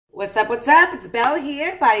What's up, what's up? It's Belle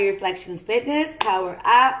here, Body Reflections Fitness, Power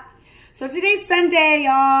Up. So today's Sunday,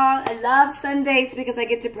 y'all. I love Sundays because I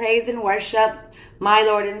get to praise and worship my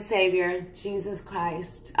Lord and Savior, Jesus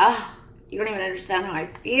Christ. You don't even understand how I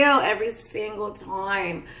feel every single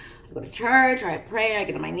time I go to church or I pray, I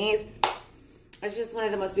get on my knees. It's just one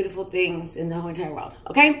of the most beautiful things in the whole entire world,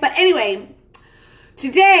 okay? But anyway,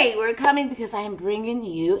 today we're coming because I am bringing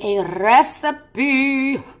you a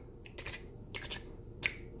recipe.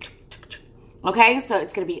 Okay, so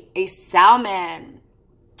it's going to be a salmon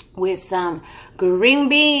with some green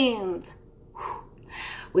beans,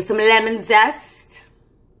 with some lemon zest,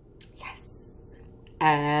 yes,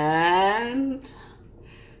 and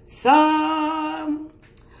some,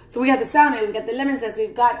 so we got the salmon, we got the lemon zest,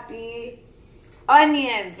 we've got the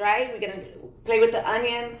onions, right? We're going to play with the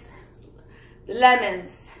onions, the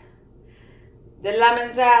lemons, the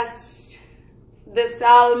lemon zest, the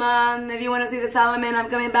salmon. If you want to see the salmon, I'm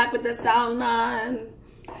coming back with the salmon.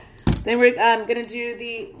 Then we're gonna do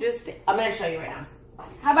the I'm gonna show you right now.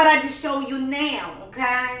 How about I just show you now,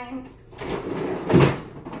 okay?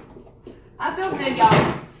 I feel good,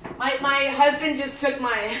 y'all. My husband just took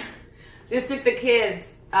the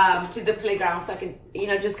kids to the playground so I can,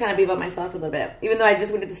 just kind of be by myself a little bit. Even though I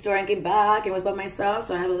just went to the store and came back and was by myself,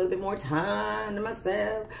 so I have a little bit more time to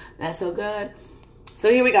myself. That's so good. So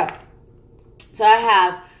here we go. So I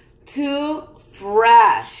have 2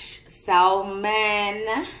 fresh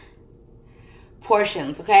salmon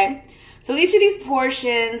portions, okay? So each of these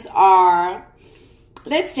portions are,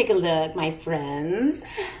 let's take a look, my friends.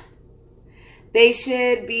 They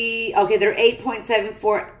should be, okay, they're 8.74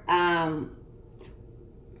 per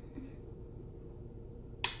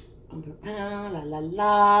pound, la la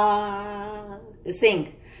la. Let's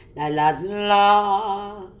sing, la la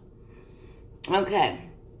la. Okay.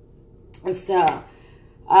 So,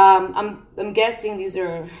 I'm guessing these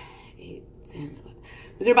are 8, 10,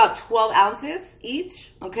 these are about 12 ounces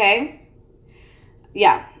each, okay?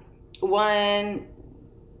 Yeah, 1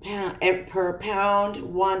 pound per pound,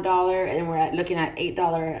 $1, and we're looking at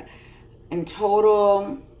 $8 in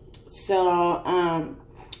total. So,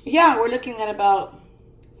 yeah, we're looking at about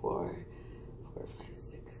 4, 5,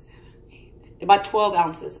 6, 7, 8, about 12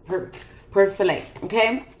 ounces per fillet,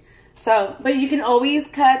 okay? So, but you can always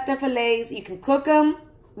cut the fillets. You can cook them.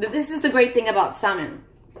 This is the great thing about salmon.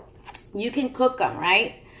 You can cook them,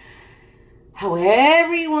 right?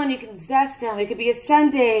 However you want, you can zest them. It could be a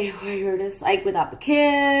Sunday where you're just like without the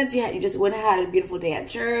kids. You just went and had a beautiful day at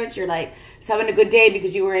church. You're like just having a good day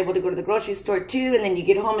because you were able to go to the grocery store too. And then you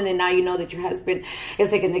get home and then now you know that your husband is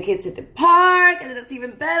taking the kids to the park. And then it's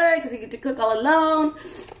even better because you get to cook all alone.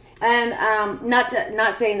 And not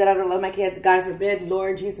saying that I don't love my kids. God forbid.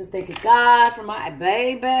 Lord Jesus, thank you, God, for my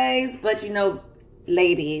babies. But,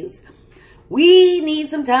 ladies, we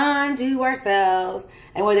need some time to ourselves.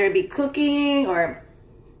 And whether it be cooking or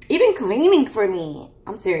even cleaning for me.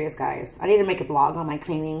 I'm serious, guys. I need to make a vlog on my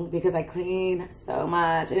cleaning because I clean so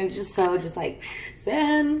much. And it's just so like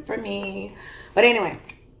zen for me. But anyway,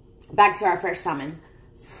 back to our fresh salmon.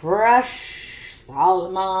 Fresh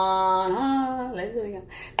Salmon, hallelujah.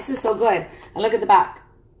 This is so good. And look at the back.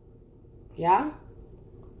 Yeah?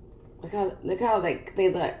 Look how like they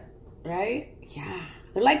look, right? Yeah.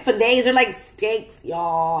 They're like fillets, they're like steaks,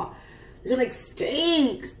 y'all. These are like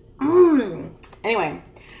steaks. Anyway,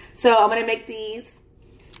 so I'm gonna make these.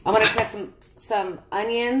 I'm gonna cut some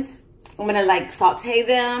onions. I'm gonna like saute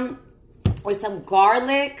them with some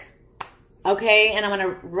garlic. Okay, and I'm going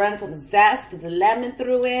to run some zest of the lemon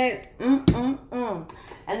through it. And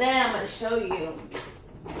then I'm going to show you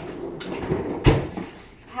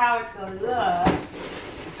how it's going to look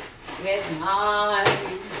with my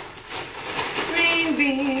green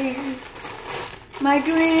beans. My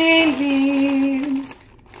green beans.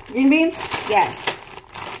 Green beans? Yes.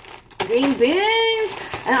 Green beans.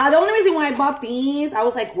 And the only reason why I bought these, I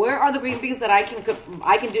was like, where are the green beans that I can cook,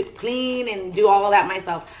 clean and do all of that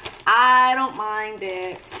myself? I don't mind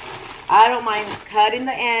it. I don't mind cutting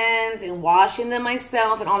the ends and washing them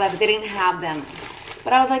myself and all that, but they didn't have them.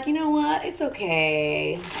 But I was like, you know what? It's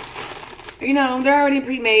okay. They're already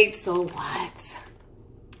pre-made, so what?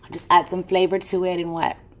 I'll just add some flavor to it and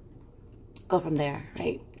what? Go from there,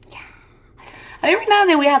 right? Yeah. Every now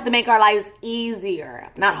and then we have to make our lives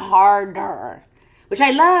easier, not harder, which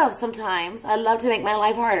I love sometimes. I love to make my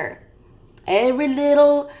life harder. Every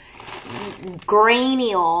little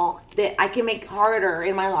granial that I can make harder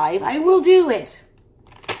in my life, I will do it.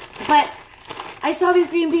 But I saw these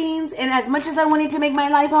green beans, and as much as I wanted to make my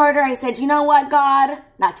life harder, I said, you know what, God?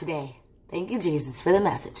 Not today. Thank you, Jesus, for the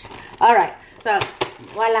message. All right, so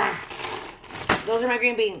voila. Those are my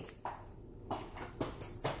green beans.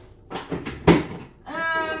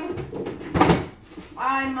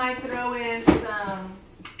 I might throw in some,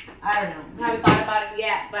 I don't know. I haven't thought about it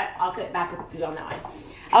yet, but I'll get back with you on that one.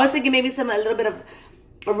 I was thinking maybe a little bit of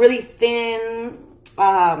a really thin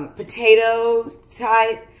potato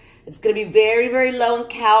type. It's going to be very, very low in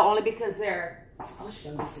cal, only because they're, I'll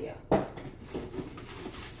show them to you.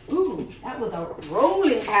 Ooh, that was a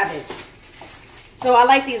rolling cabbage. So I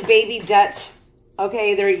like these baby Dutch.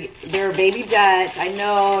 Okay, they're baby Dutch. I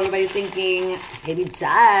know everybody's thinking, baby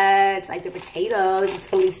Dutch, like they're potatoes, it's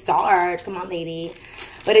totally starch. Come on, lady.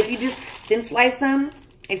 But if you just thin slice them,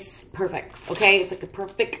 it's perfect. Okay, it's like a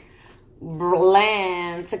perfect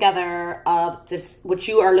blend together of this, what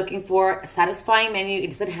you are looking for, a satisfying menu.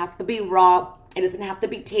 It doesn't have to be raw. It doesn't have to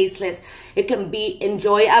be tasteless. It can be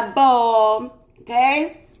enjoyable.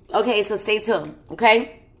 Okay? Okay, so stay tuned.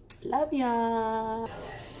 Okay? Love ya.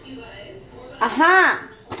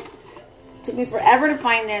 Took me forever to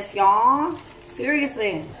find this, y'all.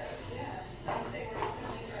 Seriously.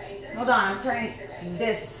 Hold on, I'm turning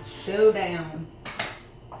this shoe down.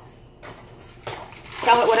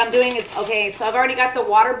 So what I'm doing is, okay, so I've already got the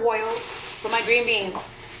water boiled for my green beans.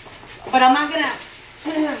 But I'm not gonna,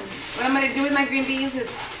 what I'm gonna do with my green beans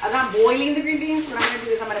is, I'm not boiling the green beans. What I'm gonna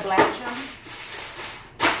do is I'm gonna blanch them.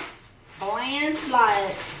 Blanch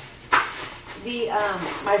like the,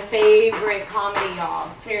 my favorite comedy,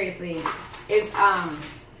 y'all. Seriously. It's,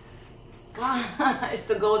 it's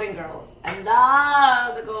the Golden Girls. I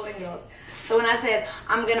love the Golden Girls. So when I said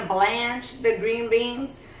I'm gonna blanch the green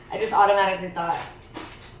beans, I just automatically thought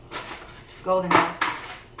Golden Girls.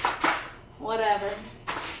 Whatever.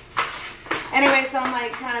 Anyway, so I'm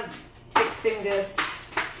like kind of fixing this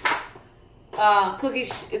cookie.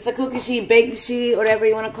 It's a cookie sheet, baking sheet, whatever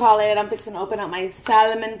you want to call it. I'm fixing to open up my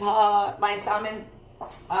salmon pot, my salmon.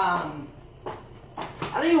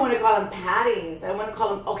 I don't even want to call them patties. I want to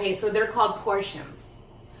call them. Okay, so they're called portions.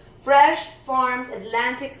 Fresh farmed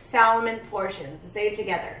Atlantic salmon portions. Say it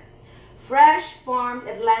together. Fresh farmed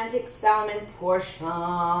Atlantic salmon portion.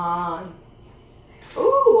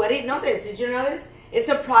 Ooh, I didn't know this. Did you know this? It's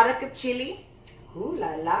a product of Chile. Ooh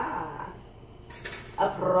la la. A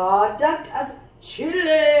product of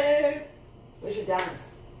Chile. We should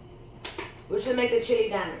dance. We should make the Chile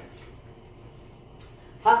dance.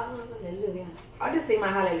 Hallelujah. I'll just sing my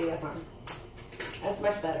hallelujah song. That's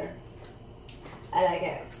much better. I like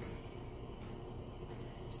it.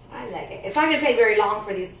 I like it. It's not going to take very long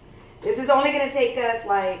for these. This is only going to take us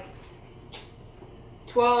like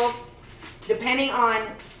 12, depending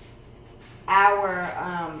on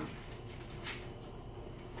our,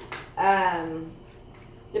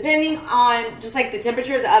 depending on just like the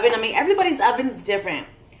temperature of the oven. I mean, everybody's oven is different.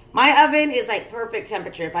 My oven is like perfect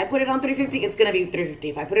temperature. If I put it on 350, it's going to be 350.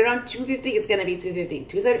 If I put it on 250, it's going to be 250.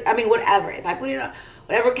 270, I mean, whatever. If I put it on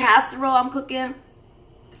whatever casserole I'm cooking,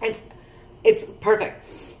 it's perfect.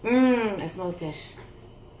 I smell fish.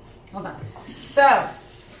 Hold on. So,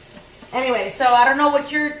 anyway, so I don't know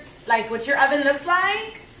what your oven looks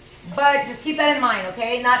like, but just keep that in mind,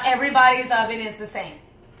 okay? Not everybody's oven is the same.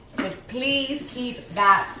 But please keep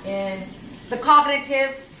that in the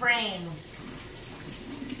cognitive frame.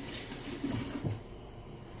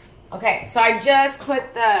 Okay, so I just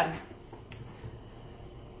put the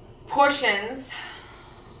portions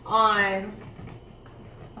on.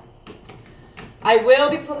 I will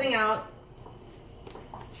be pulling out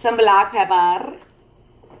some black pepper.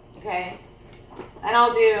 Okay, and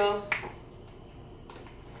I'll do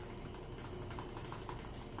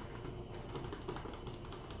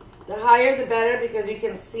the higher the better, because you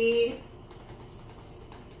can see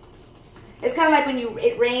it's kind of like when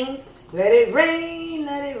it rains. Let it rain,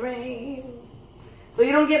 let it rain. So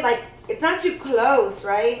you don't get like, it's not too close,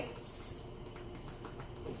 right?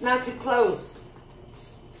 It's not too close.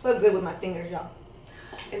 So good with my fingers, y'all.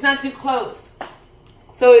 It's not too close.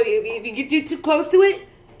 So if you get too close to it,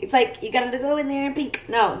 it's like you gotta go in there and peek.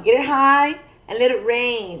 No, get it high and let it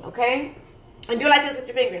rain, okay? And do it like this with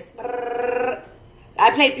your fingers.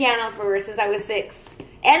 I played piano since I was 6.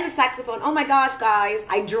 And the saxophone. Oh my gosh, guys.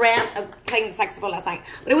 I dreamt of playing the saxophone last night.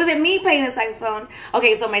 But it wasn't me playing the saxophone.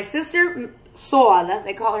 Okay, so my sister, Sol,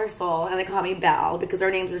 they call her Sol, and they call me Belle because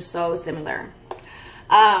our names are so similar.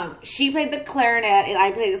 She played the clarinet, and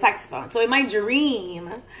I played the saxophone. So in my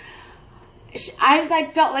dream,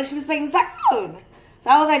 I felt like she was playing the saxophone.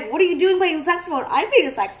 So I was like, what are you doing playing the saxophone? I play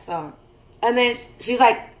the saxophone. And then she's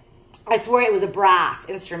like, I swear it was a brass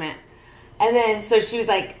instrument. And then, so she was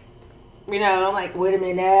like, you know, I'm like, wait a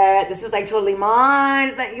minute, this is like totally mine,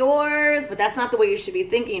 it's not yours. But that's not the way you should be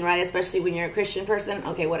thinking, right? Especially when you're a Christian person.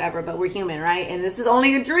 Okay, whatever, but we're human, right? And this is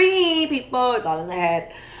only a dream, people. It's all in the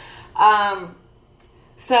head.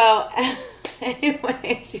 So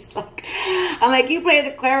Anyway, she's like, I'm like, you play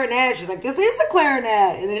the clarinet. She's like, this is a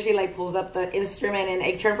clarinet. And then she like pulls up the instrument and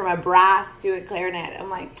it turned from a brass to a clarinet. I'm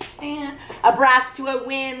like, man, a brass to a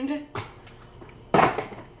wind. All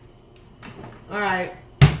right.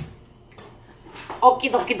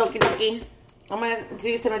 Okie dokie dokie dokie. I'm gonna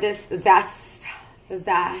do some of this zest.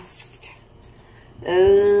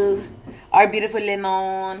 Our beautiful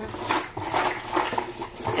lemon.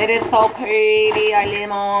 It is so pretty, our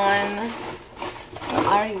lemon. Where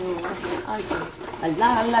are you? Where are you?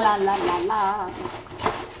 La la la la la la.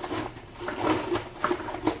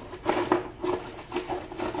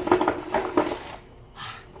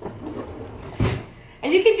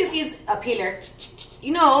 And you can just use a peeler.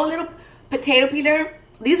 You know, a little potato peeler.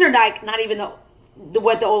 These are like not even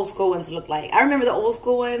what the old school ones look like. I remember the old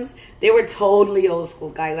school ones. They were totally old school,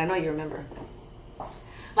 guys. I know you remember.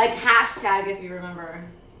 Like hashtag if you remember.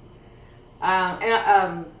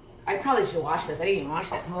 I probably should wash this. I didn't even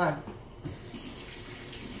wash it. Hold on.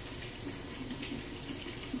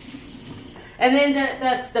 And then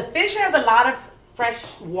the fish has a lot of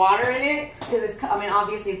fresh water in it because it's, I mean,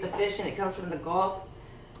 obviously it's a fish and it comes from the Gulf.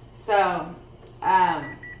 So,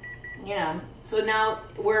 you know, so now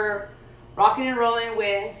we're rocking and rolling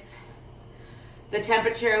with the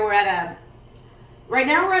temperature. We're at right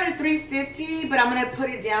now we're at a 350, but I'm going to put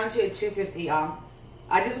it down to a 250, y'all.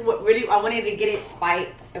 I just really, I wanted to get it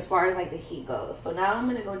spiked as far as like the heat goes. So now I'm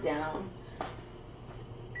going to go down.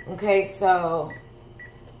 Okay, so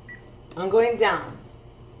I'm going down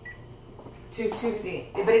to 250.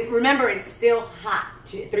 But remember, it's still hot at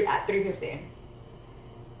 350.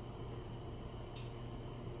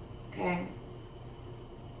 Okay.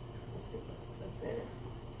 That's it.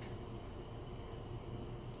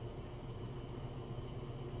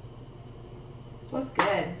 Smells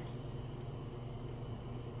good.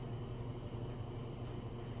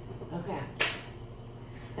 Okay.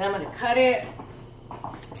 And I'm going to cut it.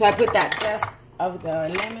 So I put that zest of the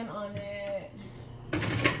lemon on it.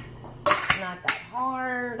 It's not that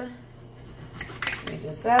hard. You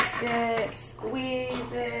just zest it,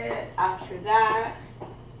 squeeze it. After that,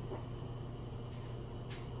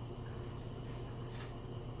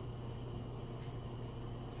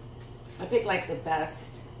 I picked like the best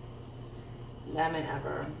lemon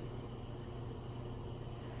ever.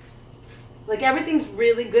 Like everything's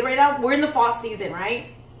really good right now. We're in the fall season, right?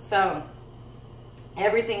 So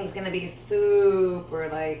everything's gonna be super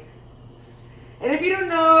like, and if you don't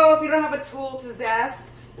know, if you don't have a tool to zest,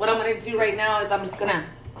 what I'm gonna do right now is I'm just gonna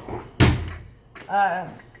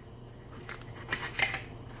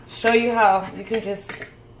show you how you can just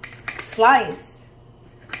slice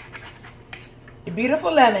your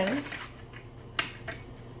beautiful lemons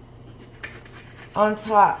on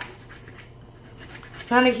top.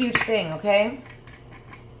 It's not a huge thing, okay?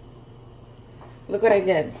 Look what I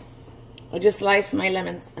did. I just sliced my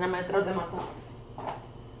lemons and I'm gonna throw them on top.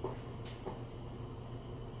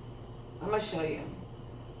 I'm gonna show you.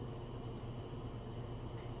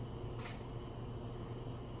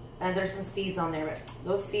 And there's some seeds on there, but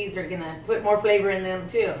those seeds are gonna put more flavor in them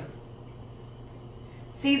too.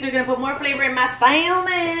 Seeds are gonna put more flavor in my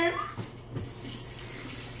salmon.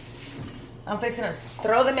 I'm fixing to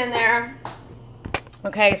throw them in there.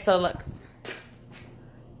 Okay, so look.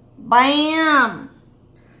 Bam!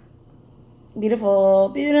 Beautiful,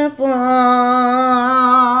 beautiful.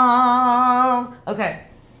 Okay,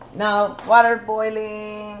 now water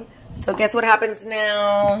boiling. So guess what happens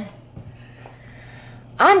now?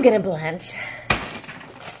 I'm gonna blanch.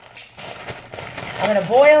 I'm gonna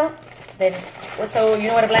boil. Then, so you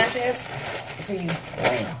know what a blanch is? It's where you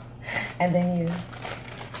boil, and then you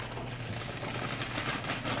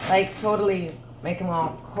like totally make them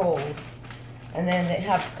all cold, and then they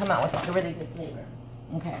have to come out with a really good flavor.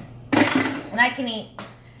 Okay. And I can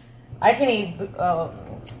eat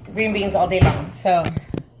green beans all day long. So,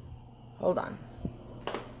 hold on.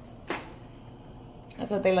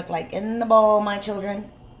 That's what they look like in the bowl, my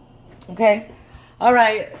children. Okay. All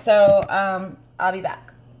right. So, I'll be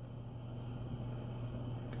back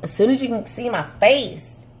as soon as you can see my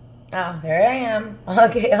face. Oh, there I am.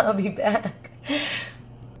 Okay, I'll be back.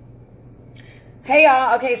 Hey,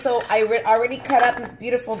 y'all. Okay, so I already cut up this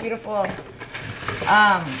beautiful, beautiful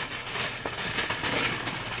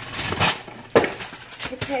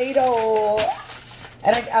potato,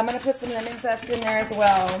 and I'm gonna put some lemon zest in there as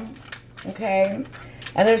well. Okay,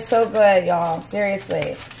 and they're so good, y'all,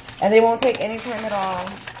 seriously, and they won't take any time at all.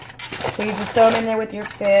 So you just throw them in there with your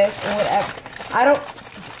fish or whatever.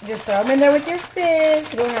 Just throw them in there with your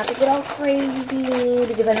fish. You don't have to get all crazy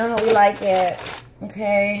because I know how we like it.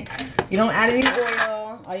 Okay, you don't add any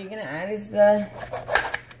oil. All you're gonna add is the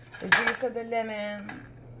juice rest of the lemon.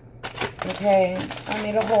 Okay, I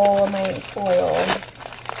made a hole in my foil,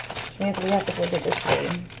 which means we have to put it this way.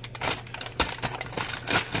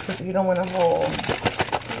 Because you don't want a hole.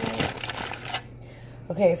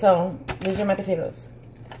 Okay, so these are my potatoes.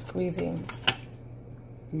 Squeezing.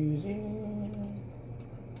 Squeezing.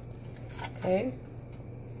 Okay.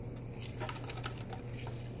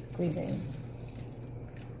 Squeezing.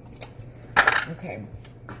 Okay.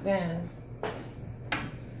 Then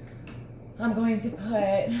I'm going to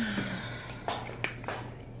put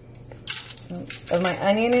of my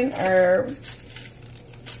onion and herb.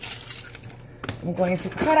 I'm going to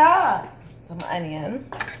cut up some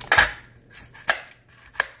onion.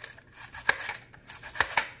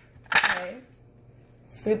 Okay.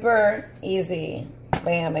 Super easy.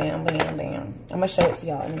 Bam, bam, bam, bam. I'm going to show it to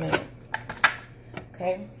y'all in a minute.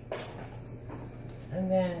 Okay. And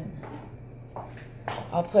then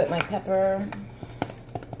I'll put my pepper.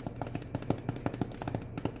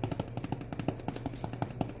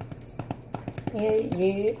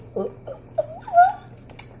 Yeah.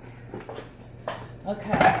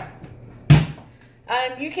 Okay.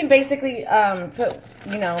 You can basically put,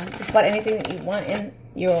 you know, just about anything that you want in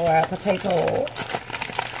your potato.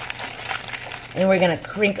 And we're going to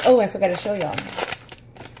crinkle. Oh, I forgot to show y'all.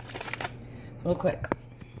 Real quick.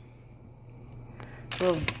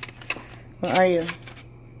 Oh, where are you?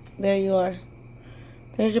 There you are.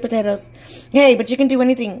 There's your potatoes. Hey, but you can do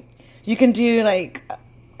anything. You can do like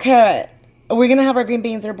carrot. We're going to have our green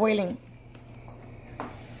beans. They're boiling.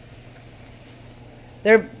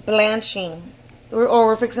 They're blanching.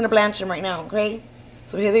 We're fixing to blanch them right now, okay?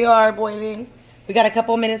 So here they are boiling. We got a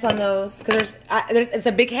couple minutes on those because it's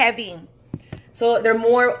a big heavy. So they're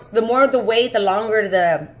the more the weight, the longer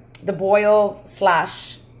the boil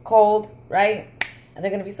 / cold, right? And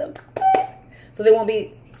they're gonna be so good. So they won't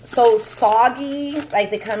be so soggy like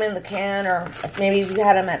they come in the can, or maybe you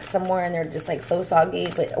had them at somewhere and they're just like so soggy,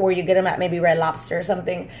 or you get them at maybe Red Lobster or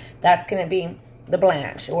something. That's gonna be the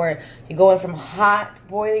blanch. Or you go in from hot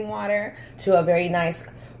boiling water to a very nice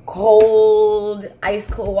cold, ice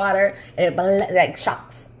cold water, and it like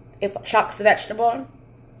shocks the vegetable,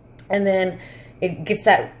 and then it gets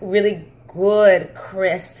that really good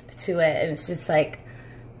crisp to it, and it's just like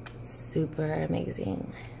super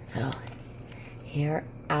amazing. So here are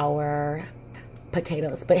our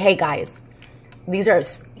potatoes. But hey guys, these are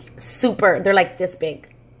super, they're like this big,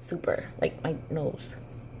 super, like my nose.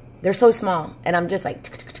 They're so small, and I'm just like,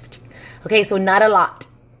 okay, so not a lot,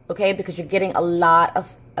 okay, because you're getting a lot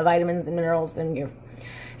of vitamins and minerals in your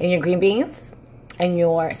green beans and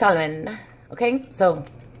your salmon, okay? So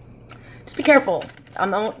just be careful.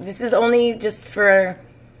 This is only just for,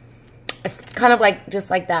 it's kind of like just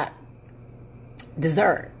like that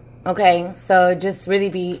dessert, okay? So just really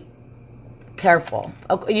be careful.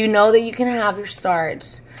 Okay, you know that you can have your starch,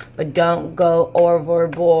 but don't go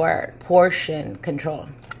overboard. Portion control.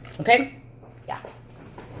 Okay? Yeah.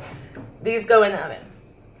 These go in the oven.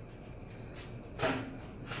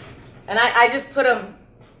 And I just put them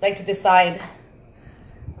like to the side.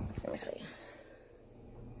 Let me show you.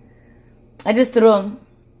 I just threw them.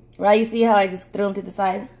 Right? You see how I just threw them to the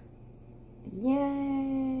side? Yay.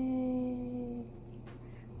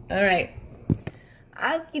 Alright.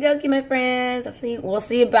 Okie dokie, my friends. We'll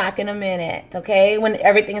see you back in a minute. Okay? When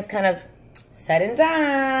everything is kind of said and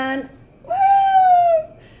done. Woo!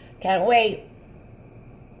 Can't wait.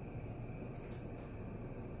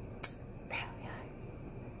 There we are.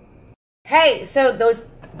 Hey, so those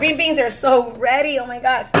green beans are so ready. Oh my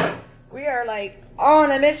gosh. We are like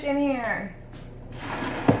on a mission here.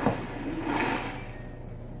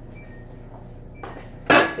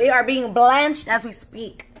 They are being blanched as we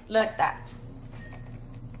speak. Look at that.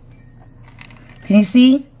 Can you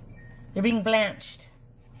see? They're being blanched.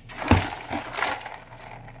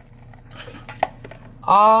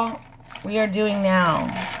 All we are doing now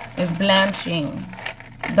is blanching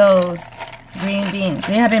those green beans.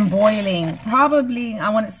 They have been boiling probably, I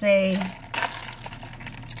want to say,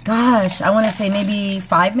 gosh, I want to say maybe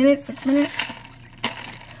 5 minutes, 6 minutes.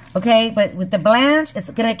 Okay, but with the blanch, it's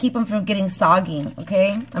going to keep them from getting soggy,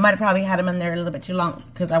 okay? I might have probably had them in there a little bit too long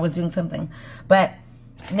because I was doing something. But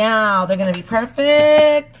now they're going to be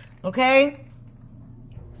perfect, okay?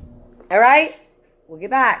 All right? We'll get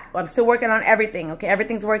back. I'm still working on everything, okay?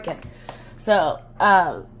 Everything's working. So,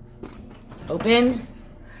 open.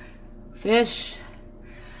 Fish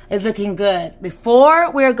is looking good. Before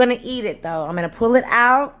we're going to eat it, though, I'm going to pull it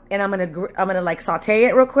out, and I'm going to like saute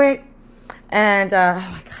it real quick. And, oh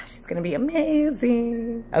my gosh, it's going to be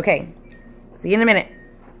amazing. Okay. See you in a minute.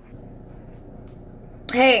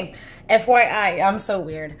 Hey, FYI, I'm so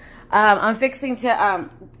weird. I'm fixing to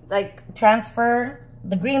like transfer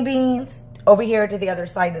the green beans over here to the other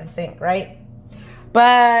side of the sink, right?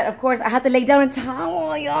 But of course I have to lay down a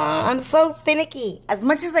towel, y'all. I'm so finicky. As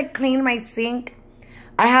much as I clean my sink,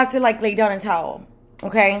 I have to like lay down a towel.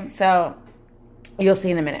 Okay, so you'll see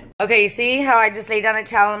in a minute. Okay, you see how I just laid down a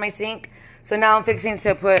towel in my sink? So now I'm fixing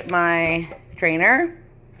to put my strainer.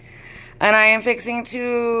 And I am fixing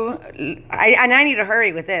to, I need to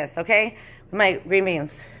hurry with this, okay? With my green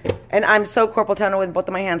beans. And I'm so carpal tunnel with both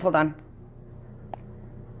of my hands. Hold on.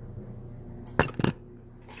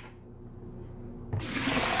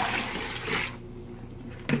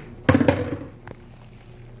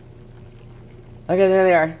 Okay, there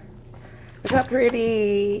they are. Look how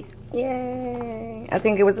pretty. Yay. I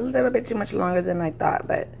think it was a little bit too much longer than I thought,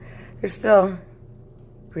 but they're still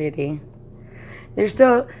pretty. They're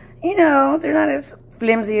still, you know, they're not as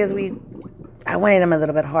flimsy as I wanted them a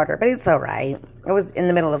little bit harder, but it's all right. I was in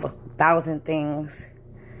the middle of 1,000 things.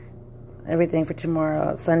 Everything for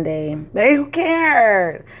tomorrow, Sunday. But who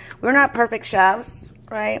cares? We're not perfect chefs,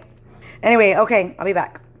 right? Anyway, okay, I'll be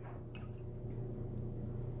back.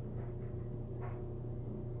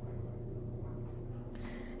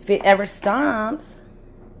 If it ever stops.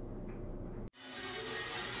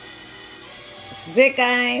 This is it,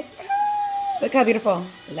 guys. Look how beautiful.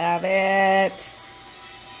 Love it.